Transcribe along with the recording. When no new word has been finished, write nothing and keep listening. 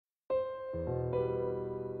All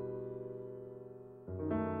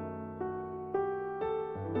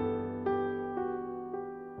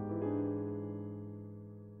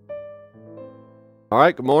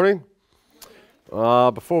right, good morning.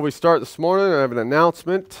 Before we start this morning, I have an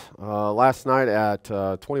announcement. Last night at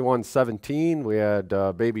 21:17, we had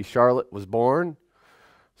baby Charlotte was born.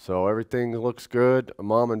 So everything looks good.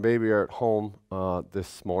 Mom and baby are at home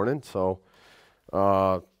this morning. So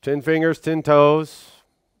 10 fingers, 10 toes,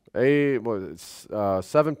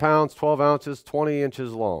 7 pounds, 12 ounces, 20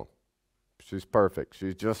 inches long. She's perfect.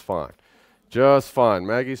 She's just fine. Just fine.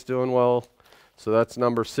 Maggie's doing well. So that's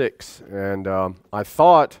number 6. And I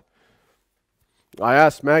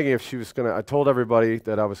asked Maggie if she was going to, I told everybody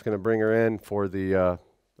that I was going to bring her in for the,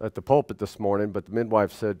 at the pulpit this morning, but the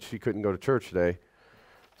midwife said she couldn't go to church today.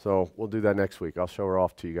 So we'll do that next week. I'll show her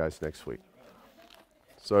off to you guys next week.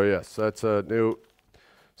 So yes, that's a new,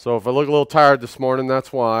 so if I look a little tired this morning,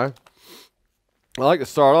 that's why. I'd like to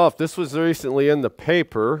start off, this was recently in the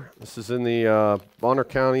paper. This is in the Bonner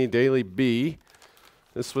County Daily Bee.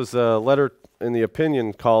 This was a letter in the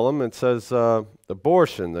opinion column. It says,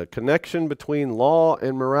 abortion, the connection between law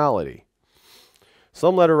and morality.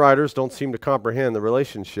 Some letter writers don't seem to comprehend the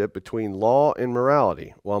relationship between law and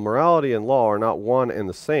morality. While morality and law are not one and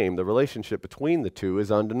the same, the relationship between the two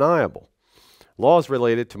is undeniable. Law is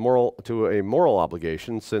related to a moral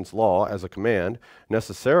obligation, since law, as a command,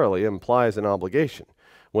 necessarily implies an obligation.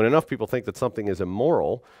 When enough people think that something is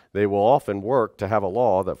immoral, they will often work to have a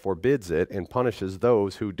law that forbids it and punishes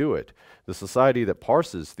those who do it. The society that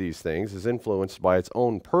parses these things is influenced by its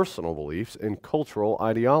own personal beliefs and cultural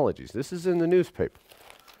ideologies. This is in the newspaper.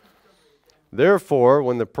 Therefore,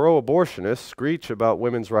 when the pro-abortionists screech about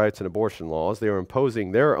women's rights and abortion laws, they are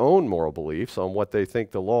imposing their own moral beliefs on what they think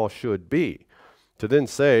the law should be. To then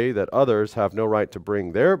say that others have no right to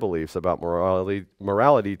bring their beliefs about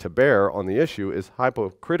morality to bear on the issue is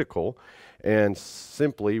hypocritical and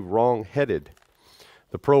simply wrong-headed.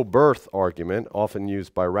 The pro-birth argument, often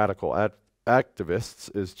used by radical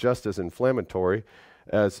activists, is just as inflammatory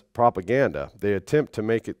as propaganda. They attempt to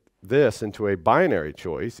make this into a binary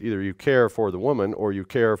choice. Either you care for the woman or you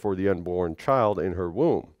care for the unborn child in her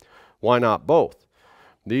womb. Why not both?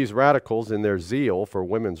 These radicals, in their zeal for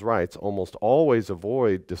women's rights, almost always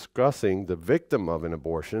avoid discussing the victim of an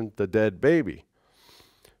abortion, the dead baby.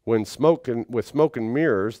 With smoke and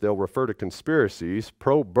mirrors, they'll refer to conspiracies,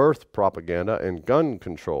 pro-birth propaganda, and gun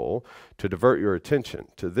control to divert your attention.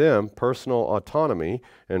 To them, personal autonomy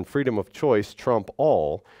and freedom of choice trump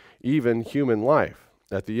all, even human life.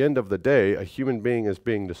 At the end of the day, a human being is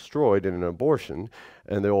being destroyed in an abortion,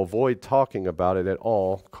 and they'll avoid talking about it at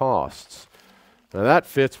all costs. Now that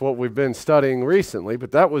fits what we've been studying recently,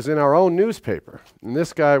 but that was in our own newspaper. And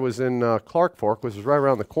this guy was in Clark Fork, which is right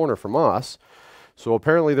around the corner from us. So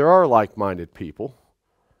apparently there are like-minded people.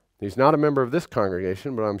 He's not a member of this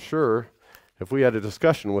congregation, but I'm sure if we had a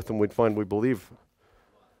discussion with him, we'd find we'd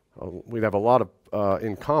have a lot of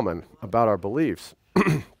in common about our beliefs.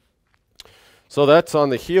 So that's on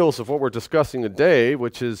the heels of what we're discussing today,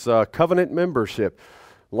 which is covenant membership.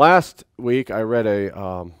 Last week I read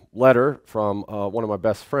a letter from one of my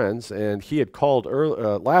best friends, and he had called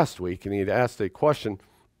last week, and he had asked a question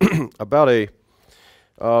about a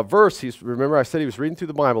verse. Remember I said he was reading through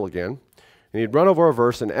the Bible again, and he'd run over a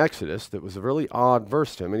verse in Exodus that was a really odd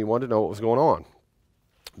verse to him, and he wanted to know what was going on.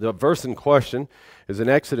 The verse in question is in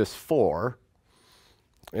Exodus 4,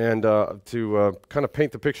 and to kind of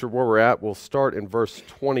paint the picture of where we're at, we'll start in verse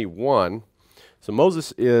 21. So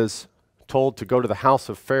Moses is told to go to the house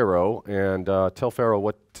of Pharaoh and tell Pharaoh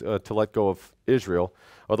what to let go of Israel,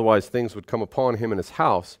 otherwise things would come upon him in his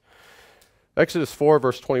house. Exodus 4,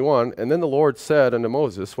 verse 21, and then the Lord said unto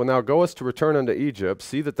Moses, when thou goest to return unto Egypt,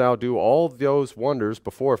 see that thou do all those wonders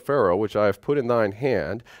before Pharaoh, which I have put in thine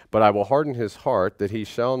hand, but I will harden his heart, that he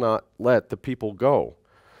shall not let the people go.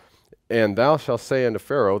 And thou shalt say unto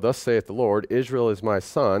Pharaoh, thus saith the Lord, Israel is my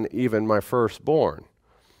son, even my firstborn.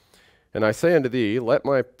 And I say unto thee, let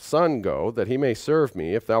my son go, that he may serve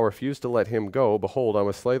me. If thou refuse to let him go, behold, I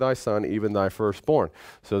will slay thy son, even thy firstborn.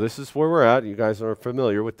 So this is where we're at. You guys are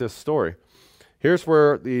familiar with this story. Here's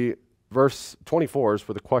where the verse 24 is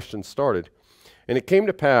where the question started. And it came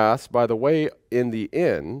to pass by the way in the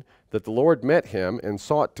inn that the Lord met him and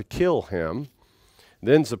sought to kill him.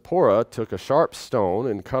 Then Zipporah took a sharp stone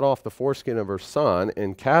and cut off the foreskin of her son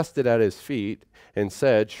and cast it at his feet and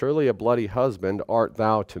said, surely a bloody husband art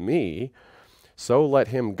thou to me. So let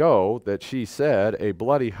him go, that she said, a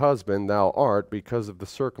bloody husband thou art because of the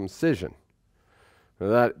circumcision. Now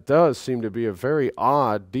that does seem to be a very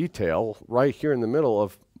odd detail right here in the middle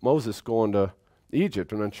of Moses going to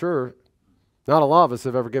Egypt. And I'm sure Not a lot of us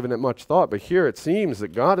have ever given it much thought, but here it seems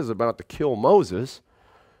that God is about to kill Moses.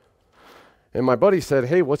 And my buddy said,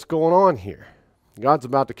 hey, what's going on here? God's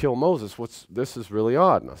about to kill Moses. This is really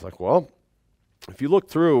odd. And I was like, well, if you look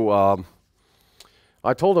through,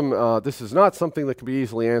 I told him this is not something that can be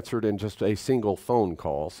easily answered in just a single phone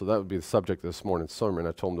call. So that would be the subject of this morning's sermon.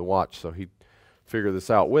 I told him to watch so he'd figure this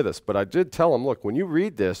out with us. But I did tell him, look, when you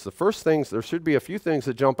read this, the first things, there should be a few things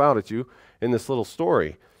that jump out at you in this little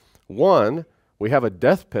story. One, we have a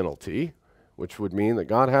death penalty, which would mean that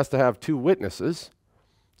God has to have two witnesses.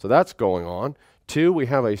 So that's going on. Two, we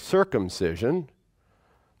have a circumcision.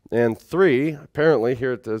 And three, apparently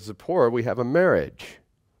here at the Zipporah, we have a marriage.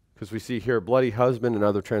 Because we see here bloody husband, and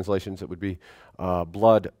other translations it would be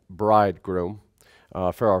blood bridegroom.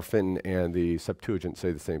 Farrar Fenton and the Septuagint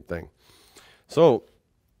say the same thing. So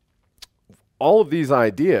all of these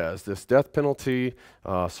ideas, this death penalty,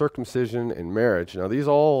 circumcision, and marriage, now these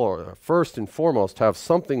all are, first and foremost have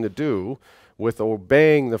something to do with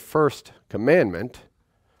obeying the first commandment,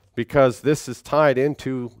 because this is tied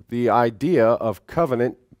into the idea of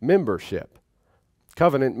covenant membership.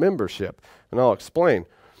 Covenant membership. And I'll explain.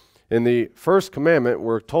 In the first commandment,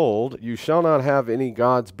 we're told, you shall not have any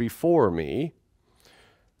gods before me.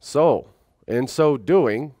 So, in so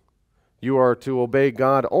doing, you are to obey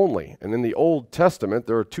God only. And in the Old Testament,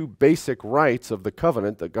 there are two basic rites of the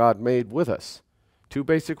covenant that God made with us. Two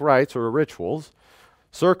basic rites or rituals: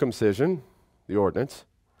 circumcision, the ordinance,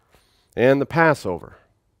 and the Passover.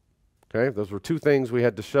 Okay, those were two things we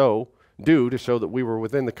had to do to show that we were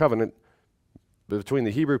within the covenant between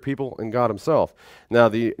the Hebrew people and God himself. Now,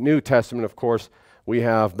 the New Testament, of course, we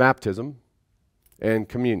have baptism and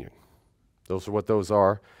communion. Those are what those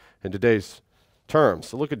are in today's terms.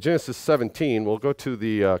 So look at Genesis 17. We'll go to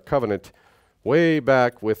the covenant way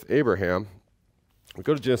back with Abraham. We'll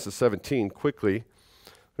go to Genesis 17 quickly,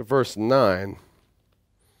 verse 9.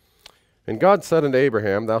 And God said unto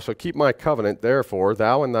Abraham, thou shalt keep my covenant, therefore,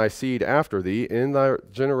 thou and thy seed after thee in thy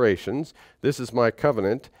generations. This is my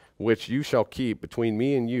covenant, which you shall keep between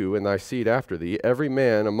me and you and thy seed after thee. Every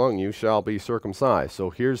man among you shall be circumcised.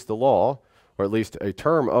 So here's the law, or at least a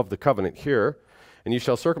term of the covenant here. And you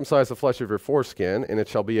shall circumcise the flesh of your foreskin, and it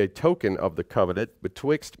shall be a token of the covenant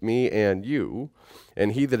betwixt me and you.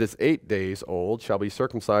 And he that is 8 days old shall be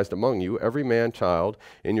circumcised among you, every man child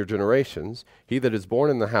in your generations. He that is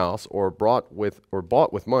born in the house, or bought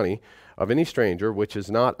with money of any stranger, which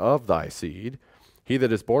is not of thy seed, he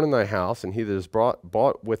that is born in thy house, and he that is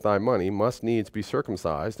bought with thy money, must needs be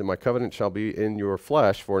circumcised, and my covenant shall be in your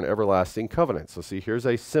flesh for an everlasting covenant. So see, here's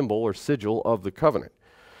a symbol or sigil of the covenant.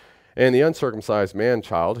 And the uncircumcised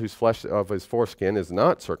man-child, whose flesh of his foreskin is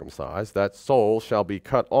not circumcised, that soul shall be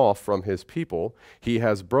cut off from his people. He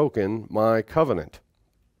has broken my covenant.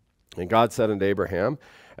 And God said unto Abraham,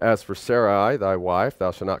 as for Sarai, thy wife,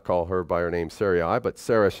 thou shalt not call her by her name Sarai, but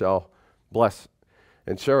Sarah shall bless,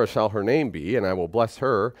 and Sarah shall her name be, and I will bless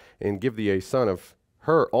her, and give thee a son of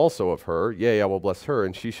her, also of her. Yea, I will bless her,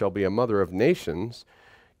 and she shall be a mother of nations.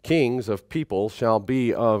 Kings of people shall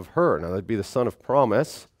be of her. Now that'd be the son of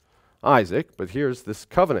promise, Isaac, but here's this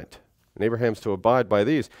covenant, and Abraham's to abide by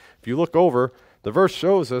these. If you look over, the verse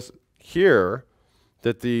shows us here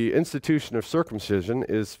that the institution of circumcision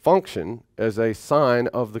is function as a sign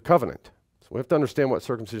of the covenant. So we have to understand what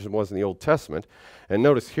circumcision was in the Old Testament, and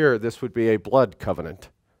notice here this would be a blood covenant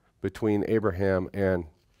between Abraham and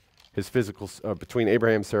his physical, between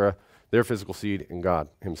Abraham, Sarah, their physical seed, and God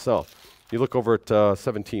himself. You look over at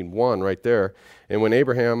 17:1 right there, and when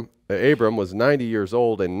Abram was 90 years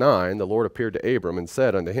old and 9, the Lord appeared to Abram and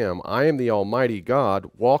said unto him, I am the Almighty God,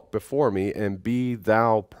 walk before me and be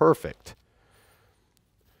thou perfect.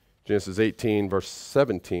 Genesis 18, verse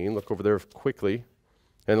 17, look over there quickly.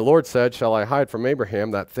 And the Lord said, shall I hide from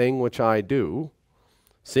Abraham that thing which I do?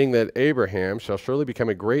 Seeing that Abraham shall surely become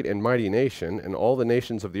a great and mighty nation, and all the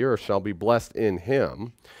nations of the earth shall be blessed in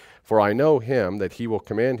him. For I know him, that he will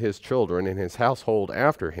command his children and his household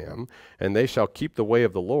after him, and they shall keep the way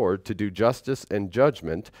of the Lord, to do justice and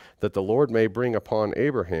judgment, that the Lord may bring upon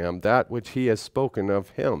Abraham that which he has spoken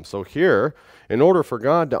of him. So here, in order for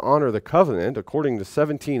God to honor the covenant, according to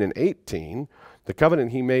 17 and 18, the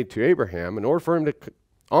covenant he made to Abraham, in order for him to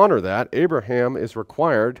honor that, Abraham is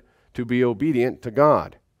required to be obedient to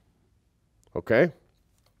God. Okay?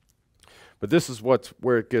 But this is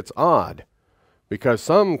where it gets odd. Because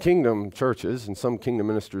some kingdom churches and some kingdom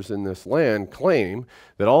ministers in this land claim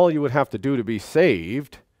that all you would have to do to be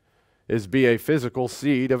saved is be a physical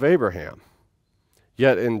seed of Abraham.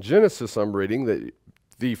 Yet in Genesis I'm reading that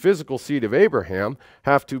the physical seed of Abraham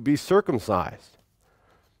have to be circumcised.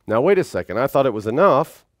 Now wait a second, I thought it was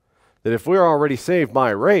enough that if we're already saved by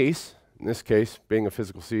race, in this case being a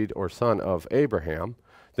physical seed or son of Abraham,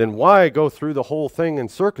 then why go through the whole thing in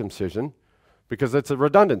circumcision? Because it's a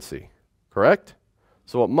redundancy, correct?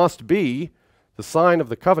 So it must be, the sign of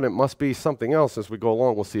the covenant must be something else. As we go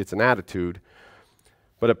along, we'll see it's an attitude.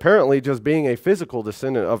 But apparently just being a physical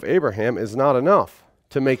descendant of Abraham is not enough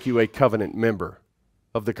to make you a covenant member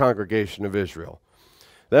of the congregation of Israel.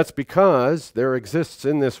 That's because there exists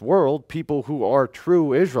in this world people who are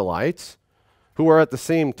true Israelites who are at the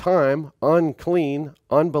same time unclean,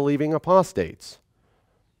 unbelieving apostates.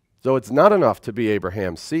 So it's not enough to be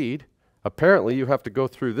Abraham's seed. Apparently you have to go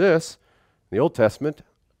through this, in the Old Testament,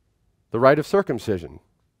 the rite of circumcision.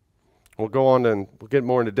 We'll go on and we'll get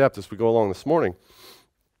more into depth as we go along this morning.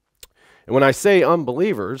 And when I say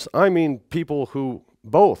unbelievers, I mean people who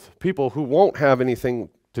won't have anything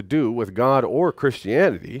to do with God or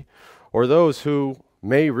Christianity, or those who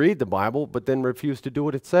may read the Bible but then refuse to do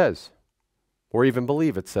what it says, or even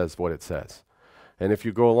believe it says what it says. And if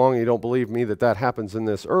you go along and you don't believe me that that happens in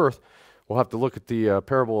this earth, we'll have to look at the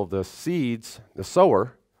parable of the seeds, the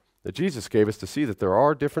sower, that Jesus gave us to see that there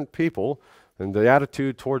are different people, and the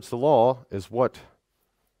attitude towards the law is what,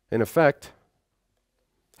 in effect,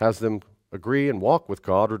 has them agree and walk with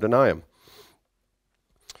God or deny Him.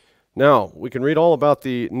 Now, we can read all about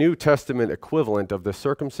the New Testament equivalent of the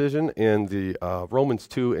circumcision in the Romans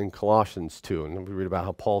 2 and Colossians 2. And we read about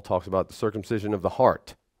how Paul talks about the circumcision of the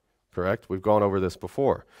heart. Correct? We've gone over this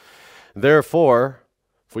before. Therefore,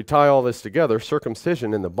 if we tie all this together,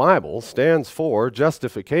 circumcision in the Bible stands for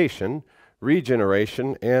justification,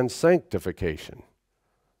 regeneration, and sanctification.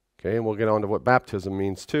 Okay, and we'll get on to what baptism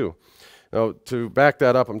means too. Now, to back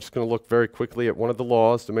that up, I'm just going to look very quickly at one of the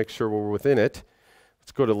laws to make sure we're within it.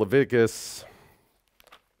 Let's go to Leviticus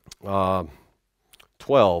 12.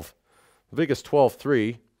 Leviticus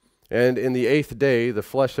 12:3. And in the 8th day, the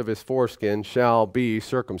flesh of his foreskin shall be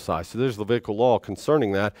circumcised. So there's Levitical law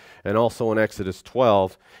concerning that. And also in Exodus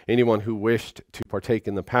 12, anyone who wished to partake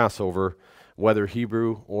in the Passover, whether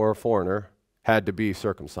Hebrew or foreigner, had to be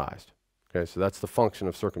circumcised. Okay, so that's the function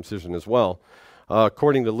of circumcision as well.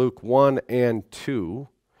 According to Luke 1 and 2,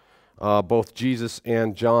 both Jesus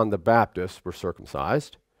and John the Baptist were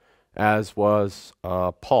circumcised, as was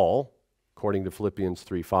Paul, according to Philippians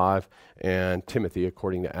 3:5, and Timothy,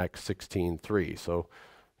 according to Acts 16:3. So,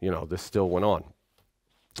 this still went on.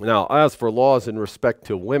 Now, as for laws in respect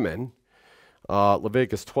to women,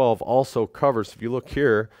 Leviticus 12 also covers, if you look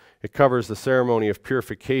here, it covers the ceremony of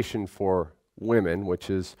purification for women, which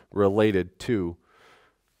is related to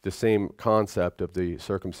the same concept of the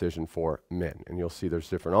circumcision for men. And you'll see there's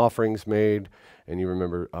different offerings made, and you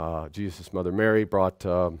remember Jesus' mother Mary brought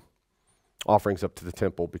offerings up to the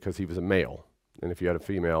temple because he was a male, and if you had a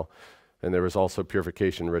female, and there was also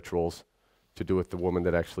purification rituals to do with the woman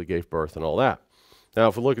that actually gave birth and all that. Now,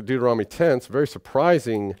 if we look at Deuteronomy 10, it's very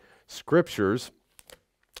surprising scriptures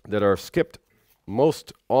that are skipped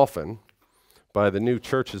most often by the new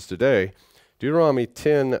churches today. Deuteronomy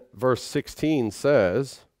 10, verse 16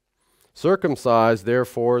 says, "Circumcise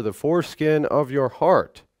therefore the foreskin of your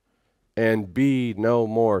heart, and be no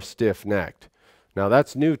more stiff-necked." Now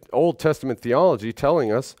that's new Old Testament theology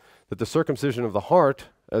telling us that the circumcision of the heart,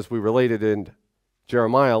 as we related in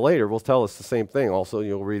Jeremiah later, will tell us the same thing. Also,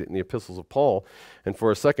 you'll read it in the epistles of Paul. And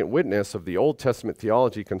for a second witness of the Old Testament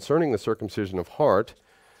theology concerning the circumcision of heart,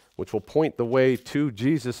 which will point the way to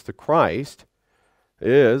Jesus the Christ,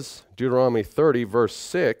 is Deuteronomy 30, verse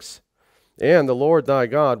 6, "And the Lord thy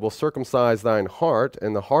God will circumcise thine heart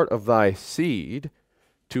and the heart of thy seed,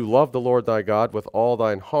 to love the Lord thy God with all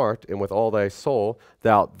thine heart and with all thy soul,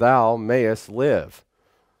 that thou mayest live."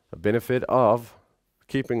 A benefit of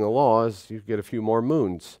keeping the law is you get a few more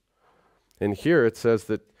moons. And here it says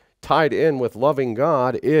that tied in with loving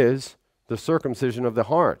God is the circumcision of the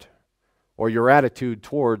heart, or your attitude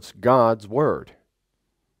towards God's word.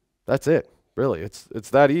 That's it, really. It's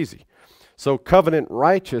that easy. So covenant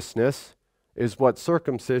righteousness is what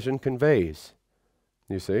circumcision conveys.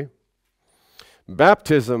 You see?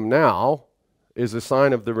 Baptism now is a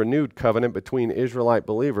sign of the renewed covenant between Israelite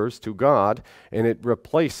believers to God, and it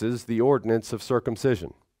replaces the ordinance of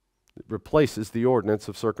circumcision. It replaces the ordinance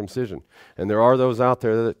of circumcision. And there are those out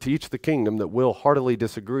there that teach the kingdom that will heartily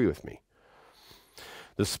disagree with me.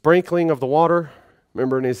 The sprinkling of the water,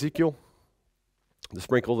 remember in Ezekiel? The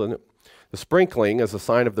sprinkling is a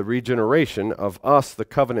sign of the regeneration of us, the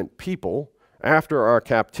covenant people, after our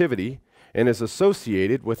captivity, and is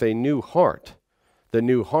associated with a new heart. The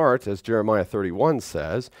new heart, as Jeremiah 31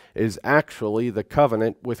 says, is actually the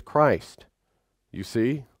covenant with Christ. You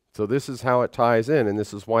see? So this is how it ties in, and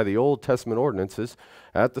this is why the Old Testament ordinances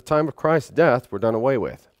at the time of Christ's death were done away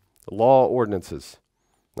with. The law ordinances.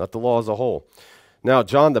 not the law as a whole. Now,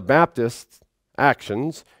 John the Baptist's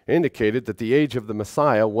actions indicated that the age of the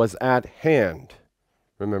Messiah was at hand.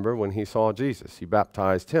 Remember, when he saw Jesus, he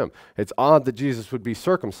baptized him. It's odd that Jesus would be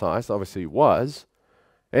circumcised, obviously he was,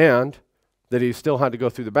 and that he still had to go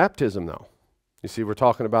through the baptism, though. You see, we're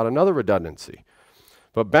talking about another redundancy.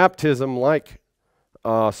 But baptism, like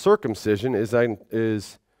circumcision,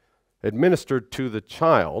 is administered to the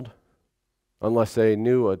child unless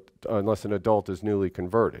an adult is newly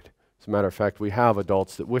converted. As a matter of fact, we have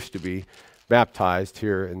adults that wish to be baptized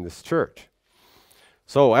here in this church.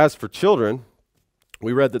 So as for children,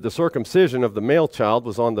 we read that the circumcision of the male child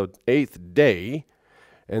was on the 8th day,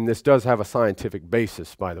 and this does have a scientific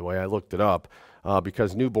basis, by the way. I looked it up,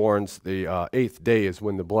 because newborns, the 8th day is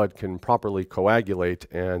when the blood can properly coagulate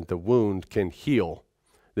and the wound can heal.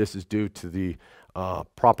 This is due to the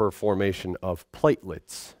proper formation of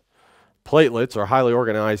platelets. Platelets are highly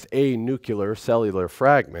organized anuclear cellular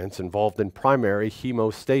fragments involved in primary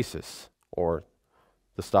hemostasis, or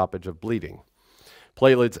the stoppage of bleeding.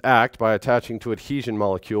 Platelets act by attaching to adhesion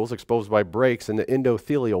molecules exposed by breaks in the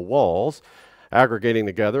endothelial walls, aggregating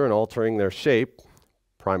together and altering their shape,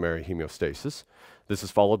 primary hemostasis. This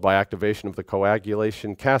is followed by activation of the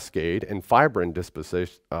coagulation cascade and fibrin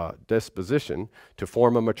disposition to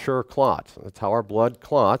form a mature clot. That's how our blood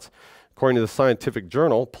clots. According to the scientific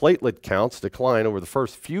journal, platelet counts decline over the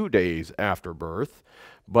first few days after birth,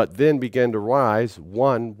 but then begin to rise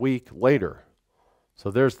 1 week later.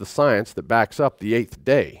 So there's the science that backs up the 8th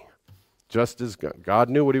day. Just as God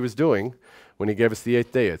knew what he was doing when he gave us the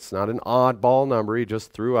 8th day. It's not an oddball number he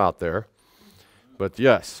just threw out there. But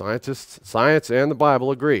yes, science and the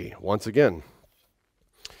Bible agree, once again.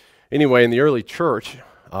 Anyway, in the early church,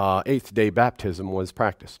 8th day baptism was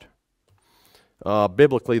practiced.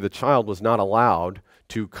 Biblically, the child was not allowed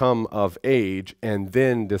to come of age and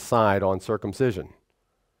then decide on circumcision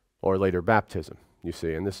or later baptism, you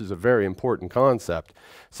see. And this is a very important concept.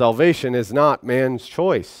 Salvation is not man's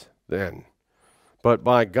choice then, but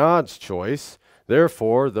by God's choice.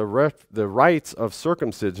 Therefore, the rites of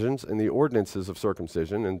circumcision and the ordinances of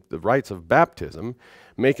circumcision and the rites of baptism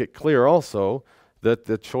make it clear also that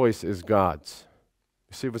the choice is God's.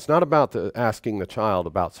 You see, it's not about asking the child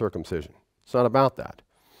about circumcision. It's not about that.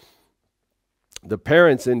 The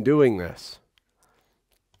parents in doing this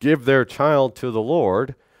give their child to the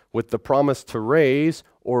Lord with the promise to raise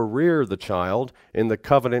or rear the child in the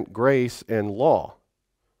covenant grace and law.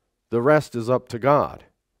 The rest is up to God,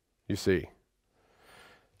 you see.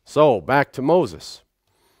 So, back to Moses.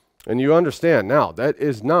 And you understand now, that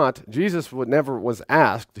is not, Jesus never was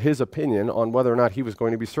asked his opinion on whether or not he was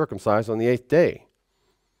going to be circumcised on the 8th day.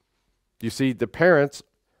 You see, the parents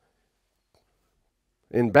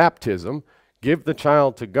in baptism give the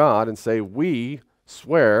child to God and say, we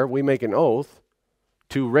swear, we make an oath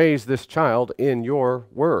to raise this child in your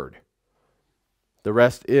word. The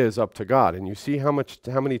rest is up to God. And you see how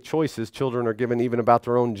many choices children are given even about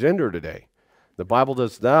their own gender today. The Bible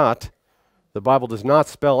does not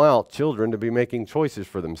spell out children to be making choices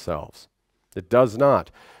for themselves. It does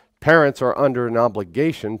not. Parents are under an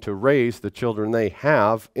obligation to raise the children they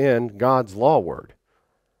have in God's law word.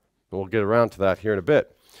 And we'll get around to that here in a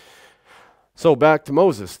bit. So back to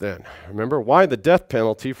Moses then. Remember, why the death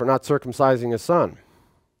penalty for not circumcising his son?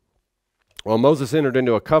 Well, Moses entered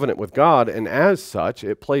into a covenant with God, and as such,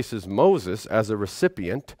 it places Moses as a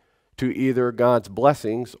recipient to either God's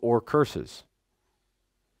blessings or curses.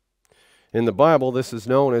 In the Bible, this is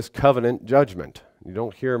known as covenant judgment. You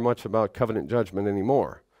don't hear much about covenant judgment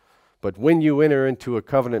anymore. But when you enter into a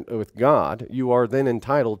covenant with God, you are then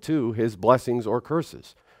entitled to his blessings or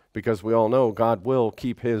curses, because we all know God will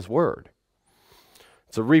keep his word.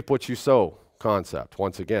 It's a reap what you sow concept,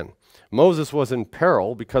 once again. Moses was in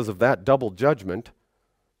peril because of that double judgment,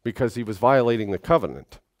 because he was violating the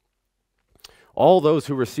covenant. All those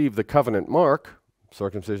who receive the covenant mark,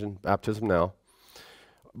 circumcision, baptism now,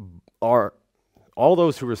 all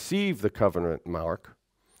those who receive the covenant mark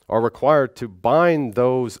are required to bind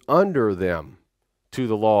those under them to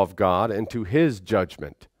the law of God and to his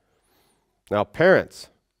judgment. Now, parents,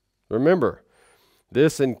 remember,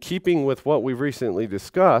 this in keeping with what we've recently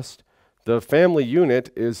discussed, the family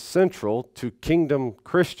unit is central to kingdom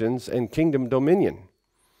Christians and kingdom dominion.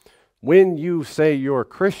 When you say you're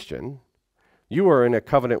Christian, you are in a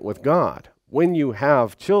covenant with God. When you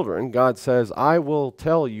have children, God says, I will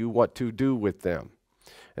tell you what to do with them.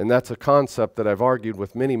 And that's a concept that I've argued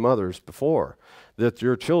with many mothers before, that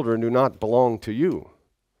your children do not belong to you.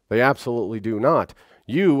 They absolutely do not.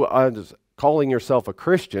 You, as calling yourself a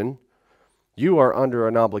Christian, you are under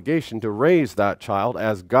an obligation to raise that child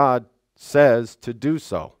as God says to do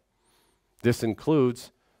so. This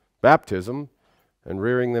includes baptism and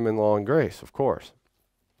rearing them in law and grace, of course.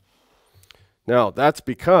 Now, that's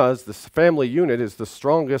because the family unit is the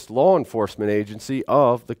strongest law enforcement agency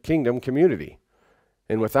of the kingdom community.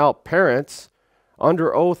 And without parents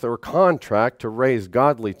under oath or contract to raise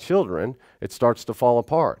godly children, it starts to fall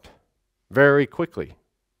apart very quickly.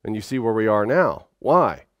 And you see where we are now.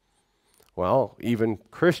 Why? Well, even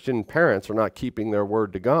Christian parents are not keeping their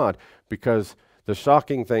word to God, because the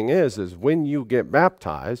shocking thing is when you get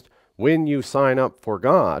baptized, when you sign up for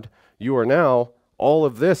God, you are now, all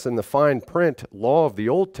of this in the fine print law of the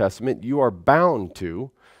Old Testament, you are bound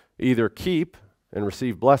to either keep and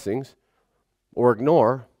receive blessings or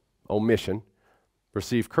ignore, omission,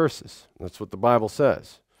 receive curses. That's what the Bible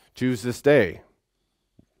says. Choose this day,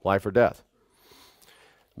 life or death.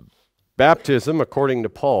 Baptism, according to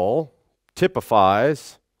Paul,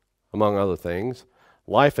 typifies, among other things,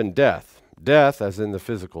 life and death. Death as in the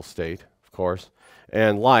physical state, of course,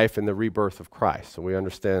 and life in the rebirth of Christ. So we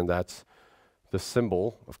understand that's the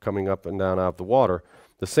symbol of coming up and down out of the water.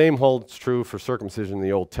 The same holds true for circumcision in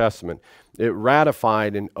the Old Testament. It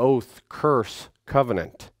ratified an oath curse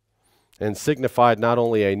covenant and signified not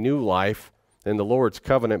only a new life in the Lord's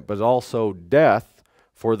covenant, but also death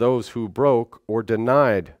for those who broke or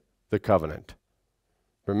denied the covenant.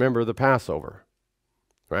 Remember the Passover,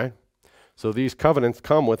 right? So these covenants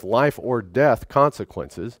come with life or death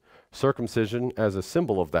consequences. Circumcision as a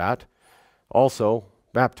symbol of that. Also,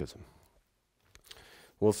 baptism.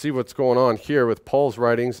 We'll see what's going on here with Paul's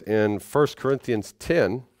writings in 1 Corinthians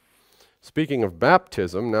 10. Speaking of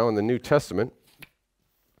baptism, now in the New Testament,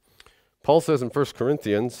 Paul says in 1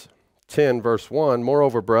 Corinthians 10, verse 1,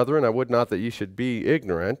 "Moreover, brethren, I would not that ye should be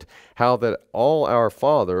ignorant, how that all our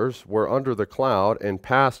fathers were under the cloud and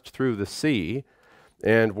passed through the sea,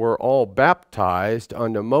 and were all baptized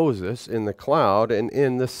unto Moses in the cloud and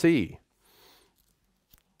in the sea."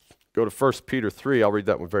 Go to 1 Peter 3. I'll read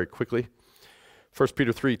that one very quickly. 1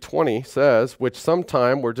 Peter 3:20 says, "Which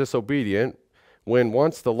sometime were disobedient, when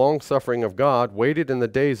once the longsuffering of God waited in the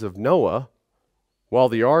days of Noah, while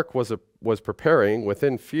the ark was preparing,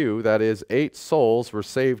 within few, that is, 8 souls were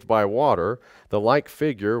saved by water. The like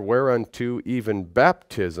figure whereunto even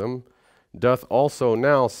baptism doth also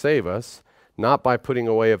now save us, not by putting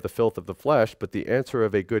away of the filth of the flesh, but the answer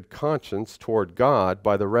of a good conscience toward God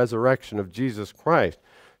by the resurrection of Jesus Christ."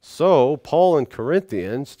 So, Paul in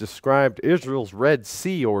Corinthians described Israel's Red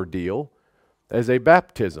Sea ordeal as a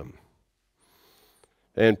baptism.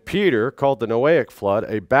 And Peter called the Noahic flood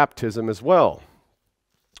a baptism as well.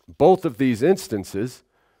 Both of these instances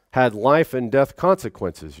had life and death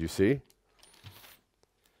consequences, you see.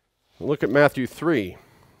 Look at Matthew 3.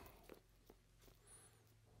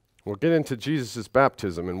 We'll get into Jesus'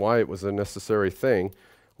 baptism and why it was a necessary thing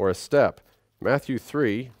or a step. Matthew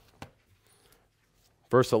 3.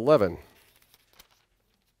 Verse 11,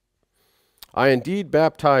 "I indeed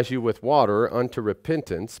baptize you with water unto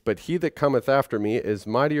repentance, but he that cometh after me is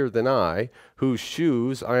mightier than I, whose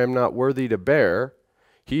shoes I am not worthy to bear.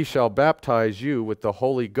 He shall baptize you with the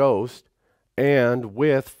Holy Ghost and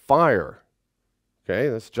with fire." Okay,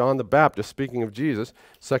 that's John the Baptist speaking of Jesus.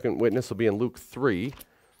 Second witness will be in Luke 3.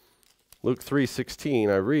 Luke 3:16,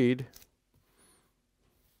 I read,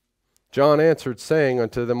 "John answered, saying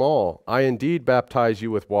unto them all, I indeed baptize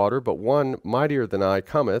you with water, but one mightier than I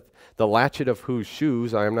cometh, the latchet of whose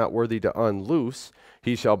shoes I am not worthy to unloose.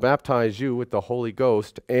 He shall baptize you with the Holy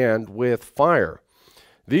Ghost and with fire."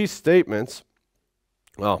 These statements,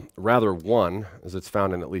 well, rather one, as it's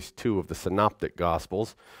found in at least 2 of the synoptic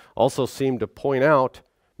gospels, also seem to point out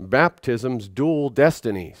baptism's dual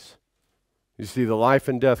destinies. You see the life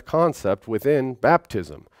and death concept within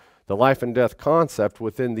baptism. The life and death concept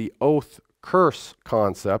within the oath curse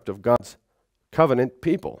concept of God's covenant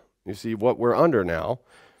people. You see what we're under now.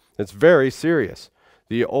 It's very serious.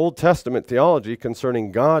 The Old Testament theology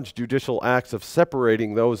concerning God's judicial acts of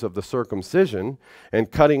separating those of the circumcision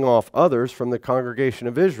and cutting off others from the congregation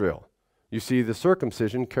of Israel. You see, the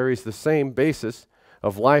circumcision carries the same basis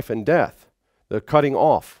of life and death, the cutting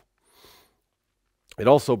off. It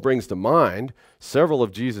also brings to mind several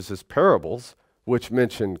of Jesus' parables which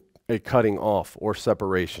mention a cutting off or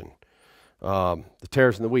separation. The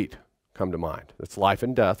tares and the wheat come to mind. It's life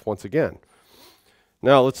and death once again.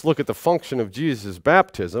 Now let's look at the function of Jesus'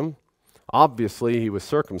 baptism. Obviously he was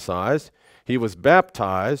circumcised, he was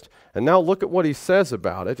baptized, and now look at what he says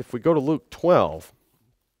about it. If we go to Luke 12,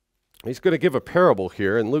 he's going to give a parable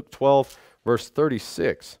here in Luke 12 verse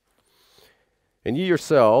 36. "And ye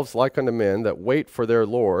yourselves, like unto men that wait for their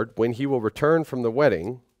Lord, when he will return from the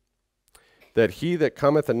wedding, that he that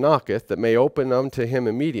cometh and knocketh, that may open unto him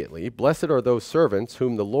immediately. Blessed are those servants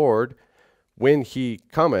whom the Lord, when he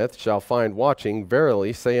cometh, shall find watching,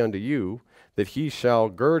 verily say unto you, that he shall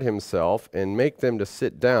gird himself and make them to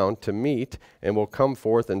sit down to meat, and will come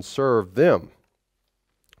forth and serve them.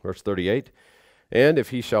 Verse 38, and if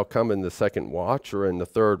he shall come in the second watch or in the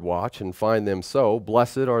third watch and find them so,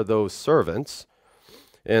 blessed are those servants.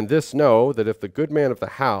 And this know, that if the good man of the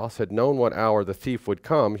house had known what hour the thief would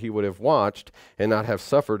come, he would have watched, and not have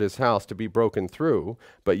suffered his house to be broken through.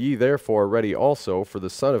 But ye therefore ready also, for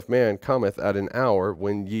the Son of Man cometh at an hour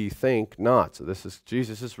when ye think not. So this is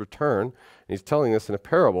Jesus' return, and he's telling this in a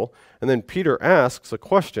parable. And then Peter asks a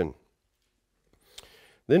question.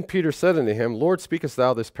 Then Peter said unto him, Lord, speakest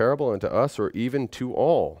thou this parable unto us, or even to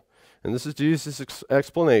all? And this is Jesus'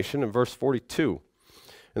 explanation in verse 42.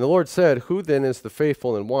 And the Lord said, Who then is the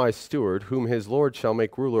faithful and wise steward, whom his Lord shall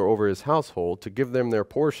make ruler over his household, to give them their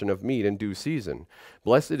portion of meat in due season?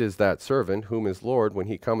 Blessed is that servant, whom his Lord, when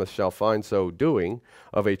he cometh, shall find so doing.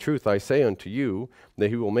 Of a truth I say unto you, that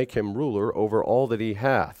he will make him ruler over all that he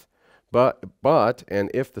hath. But,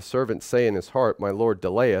 and if the servant say in his heart, My Lord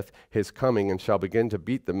delayeth his coming, and shall begin to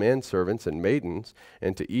beat the manservants and maidens,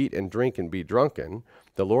 and to eat and drink and be drunken,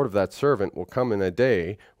 the Lord of that servant will come in a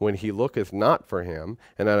day when he looketh not for him,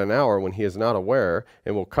 and at an hour when he is not aware,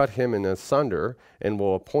 and will cut him in asunder, and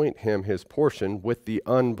will appoint him his portion with the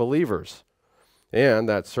unbelievers. And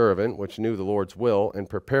that servant, which knew the Lord's will, and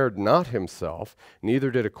prepared not himself,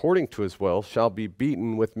 neither did according to his will, shall be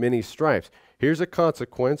beaten with many stripes. Here's a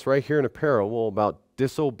consequence right here in a parable about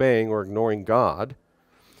disobeying or ignoring God.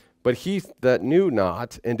 But he that knew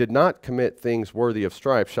not, and did not commit things worthy of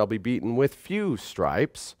stripes, shall be beaten with few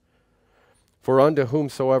stripes. For unto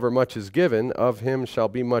whomsoever much is given, of him shall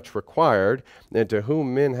be much required, and to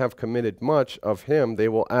whom men have committed much, of him they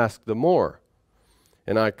will ask the more.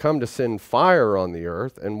 And I come to send fire on the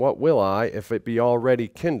earth, and what will I, if it be already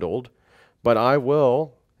kindled? But I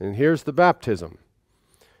will, and here's the baptism.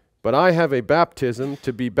 But I have a baptism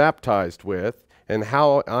to be baptized with, and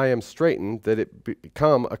how I am straitened that it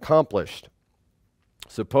become accomplished.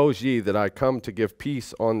 Suppose ye that I come to give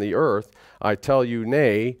peace on the earth? I tell you,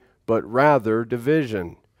 nay, but rather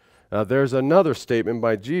division. There's another statement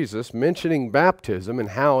by Jesus mentioning baptism and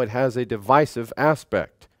how it has a divisive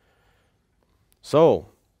aspect. So,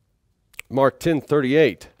 Mark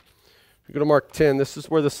 10:38. If you go to Mark 10, this is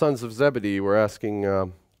where the sons of Zebedee were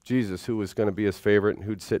asking Jesus who was going to be his favorite and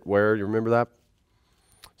who'd sit where. You remember that?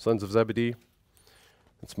 Sons of Zebedee.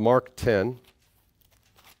 It's Mark 10,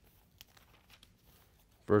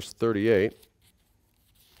 verse 38.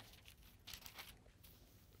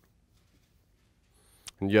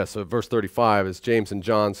 And yes, verse 35 is James and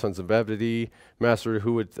John, sons of Zebedee, Master,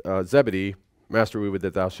 who would Zebedee, Master, we would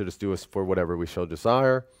that thou shouldest do us for whatever we shall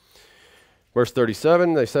desire. Verse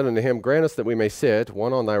 37, they said unto him, Grant us that we may sit,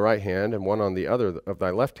 one on thy right hand and one on the other of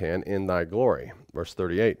thy left hand, in thy glory. Verse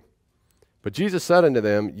 38. But Jesus said unto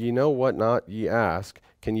them, Ye know what not ye ask.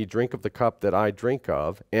 Can ye drink of the cup that I drink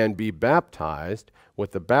of, and be baptized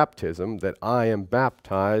with the baptism that I am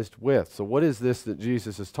baptized with? So what is this that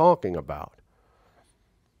Jesus is talking about?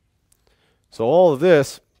 So all of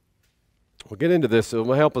this, we'll get into this. It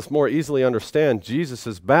will help us more easily understand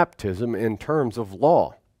Jesus' baptism in terms of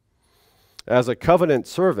law. As a covenant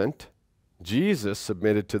servant, Jesus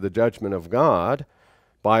submitted to the judgment of God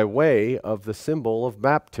by way of the symbol of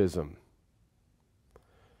baptism.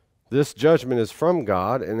 This judgment is from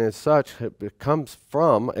God, and as such, it comes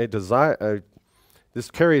from a desire. This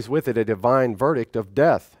carries with it a divine verdict of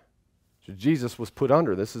death. So Jesus was put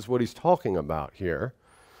under. This is what he's talking about here.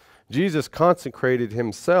 Jesus consecrated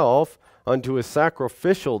himself unto his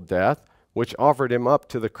sacrificial death, which offered him up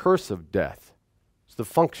to the curse of death. It's the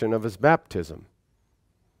function of his baptism.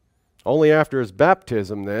 Only after his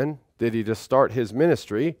baptism, then, did he just start his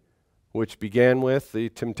ministry, which began with the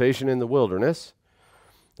temptation in the wilderness,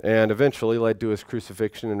 and eventually led to his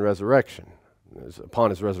crucifixion and resurrection.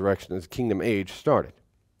 Upon his resurrection, his kingdom age started.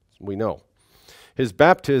 We know. His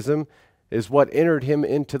baptism is what entered him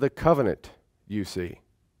into the covenant, you see.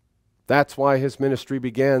 That's why his ministry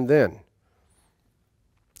began then.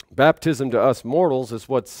 Baptism to us mortals is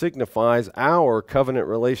what signifies our covenant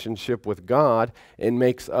relationship with God and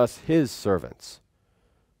makes us his servants.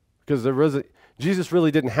 Because Jesus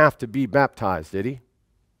really didn't have to be baptized, did he?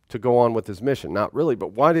 To go on with his mission. Not really,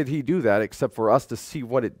 but why did he do that except for us to see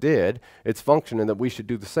what it did, its function, and that we should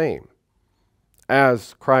do the same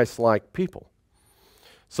as Christ-like people.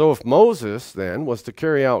 So if Moses then was to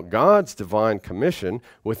carry out God's divine commission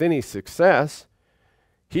with any success,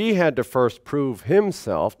 he had to first prove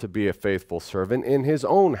himself to be a faithful servant in his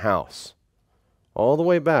own house. All the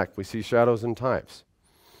way back, we see shadows and types.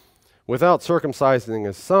 Without circumcising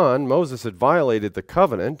his son, Moses had violated the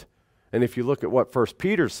covenant, And if you look at what 1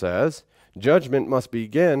 Peter says, judgment must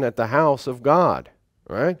begin at the house of God,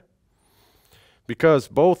 right? Because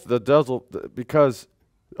because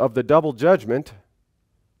of the double judgment,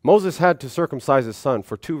 Moses had to circumcise his son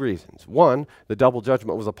for two reasons. One, the double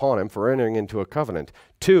judgment was upon him for entering into a covenant.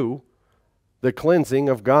 Two, the cleansing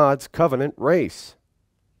of God's covenant race.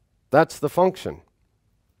 That's the function.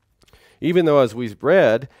 Even though, as we've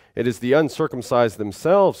read, it is the uncircumcised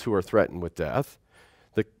themselves who are threatened with death,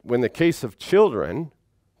 when the case of children,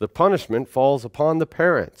 the punishment falls upon the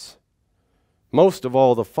parents. Most of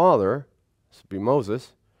all the father, this would be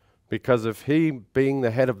Moses, because of he being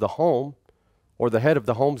the head of the home or the head of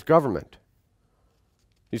the home's government.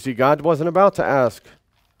 You see, God wasn't about to ask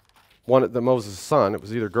Moses' son, it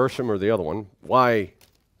was either Gershom or the other one,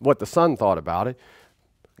 what the son thought about it.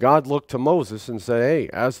 God looked to Moses and said, hey,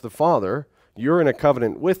 as the father, you're in a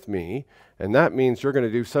covenant with me, and that means you're going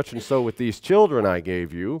to do such and so with these children I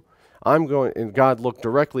gave you. And God looked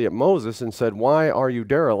directly at Moses and said, why are you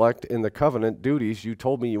derelict in the covenant duties you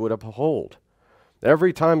told me you would uphold?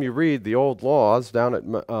 Every time you read the old laws down at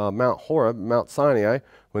Mount Horeb, Mount Sinai,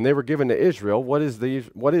 when they were given to Israel, what is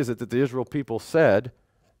it that the Israel people said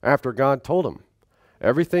after God told them?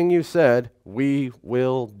 Everything you said, we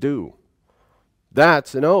will do.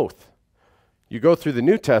 That's an oath. You go through the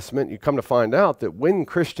New Testament, you come to find out that when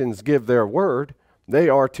Christians give their word, they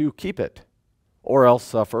are to keep it, or else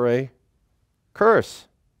suffer a curse.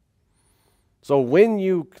 So when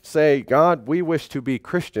you say, God, we wish to be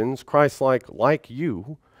Christians, Christ-like, like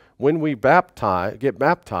you, when we get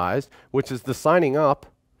baptized, which is the signing up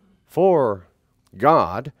for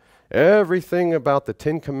God, everything about the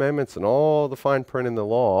 10 Commandments and all the fine print in the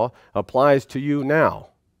law applies to you now.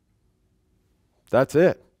 That's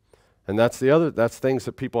it. And that's things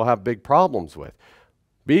that people have big problems with.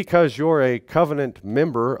 Because you're a covenant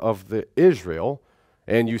member of the Israel,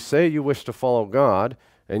 and you say you wish to follow God,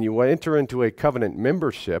 and you enter into a covenant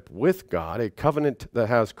membership with God, a covenant that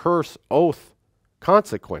has curse, oath,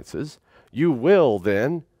 consequences, you will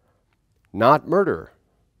then not murder,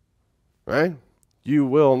 right? You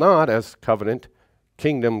will not, as covenant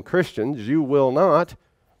kingdom Christians, you will not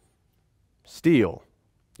steal.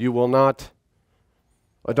 You will not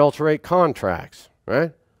adulterate contracts,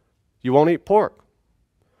 right? You won't eat pork.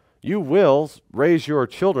 You will raise your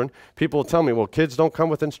children. People will tell me, well, kids don't come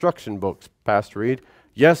with instruction books, Pastor Reed.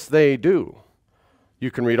 Yes, they do.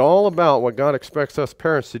 You can read all about what God expects us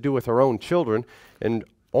parents to do with our own children in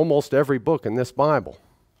almost every book in this Bible.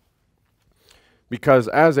 Because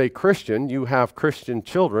as a Christian, you have Christian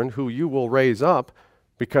children who you will raise up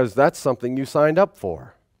because that's something you signed up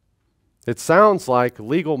for. It sounds like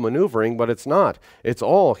legal maneuvering, but it's not. It's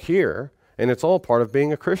all here, and it's all part of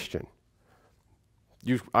being a Christian.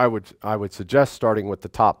 I would suggest starting with the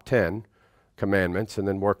top 10 commandments and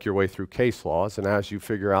then work your way through case laws, and as you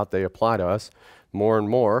figure out they apply to us more and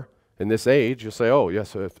more in this age, you'll say, oh,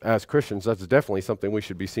 yes, as Christians, that's definitely something we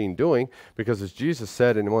should be seen doing, because as Jesus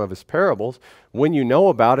said in one of his parables, when you know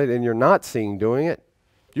about it and you're not seen doing it,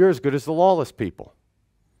 you're as good as the lawless people.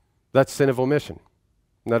 That's sin of omission.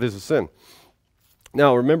 And that is a sin.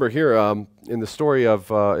 Now, remember here in the story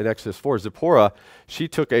of in Exodus 4, Zipporah, she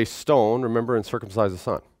took a stone, remember, and circumcised the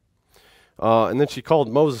son. And then she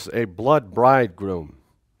called Moses a blood bridegroom.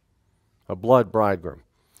 A blood bridegroom.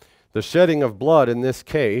 The shedding of blood in this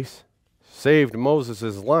case saved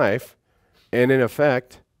Moses' life and, in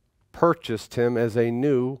effect, purchased him as a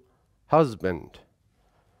new husband.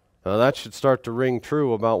 Now that should start to ring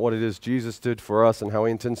true about what it is Jesus did for us and how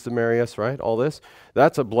he intends to marry us, right? All this.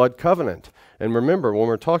 That's a blood covenant. And remember, when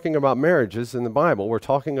we're talking about marriages in the Bible, we're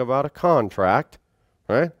talking about a contract,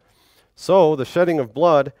 right? So the shedding of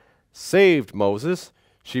blood saved Moses.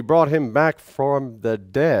 She brought him back from the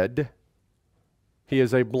dead. He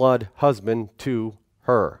is a blood husband to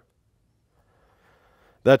her.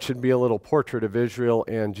 That should be a little portrait of Israel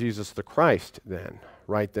and Jesus the Christ then.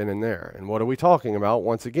 Right then and there. And what are we talking about?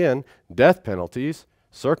 Once again, death penalties,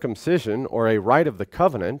 circumcision, or a rite of the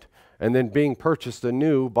covenant, and then being purchased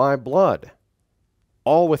anew by blood.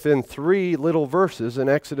 All within 3 little verses in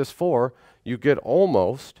Exodus 4, you get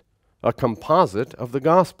almost a composite of the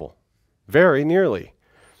gospel. Very nearly.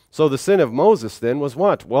 So the sin of Moses then was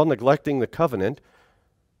what? Well, neglecting the covenant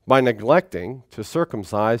by neglecting to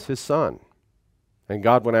circumcise his son. And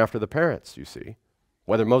God went after the parents, you see.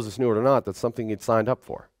 Whether Moses knew it or not, that's something he'd signed up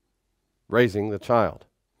for, raising the child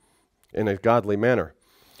in a godly manner.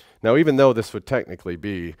 Now, even though this would technically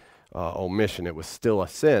be omission, it was still a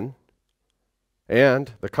sin.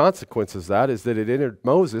 And the consequences of that is that it entered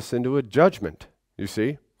Moses into a judgment, you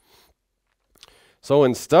see. So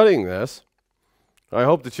in studying this, I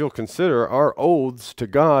hope that you'll consider our oaths to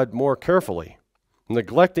God more carefully.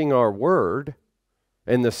 Neglecting our word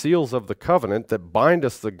and the seals of the covenant that bind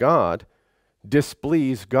us to God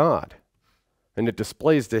displease God, and it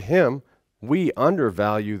displays to Him we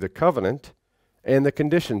undervalue the covenant and the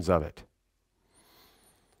conditions of it.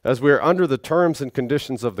 As we are under the terms and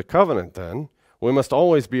conditions of the covenant, then, we must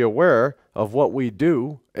always be aware of what we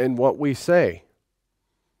do and what we say.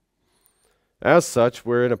 As such,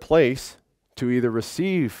 we're in a place to either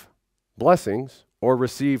receive blessings or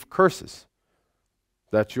receive curses.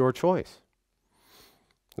 That's your choice.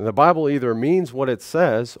 And the Bible either means what it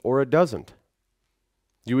says or it doesn't.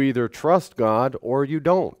 You either trust God or you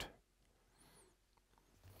don't.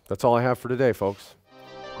 That's all I have for today, folks.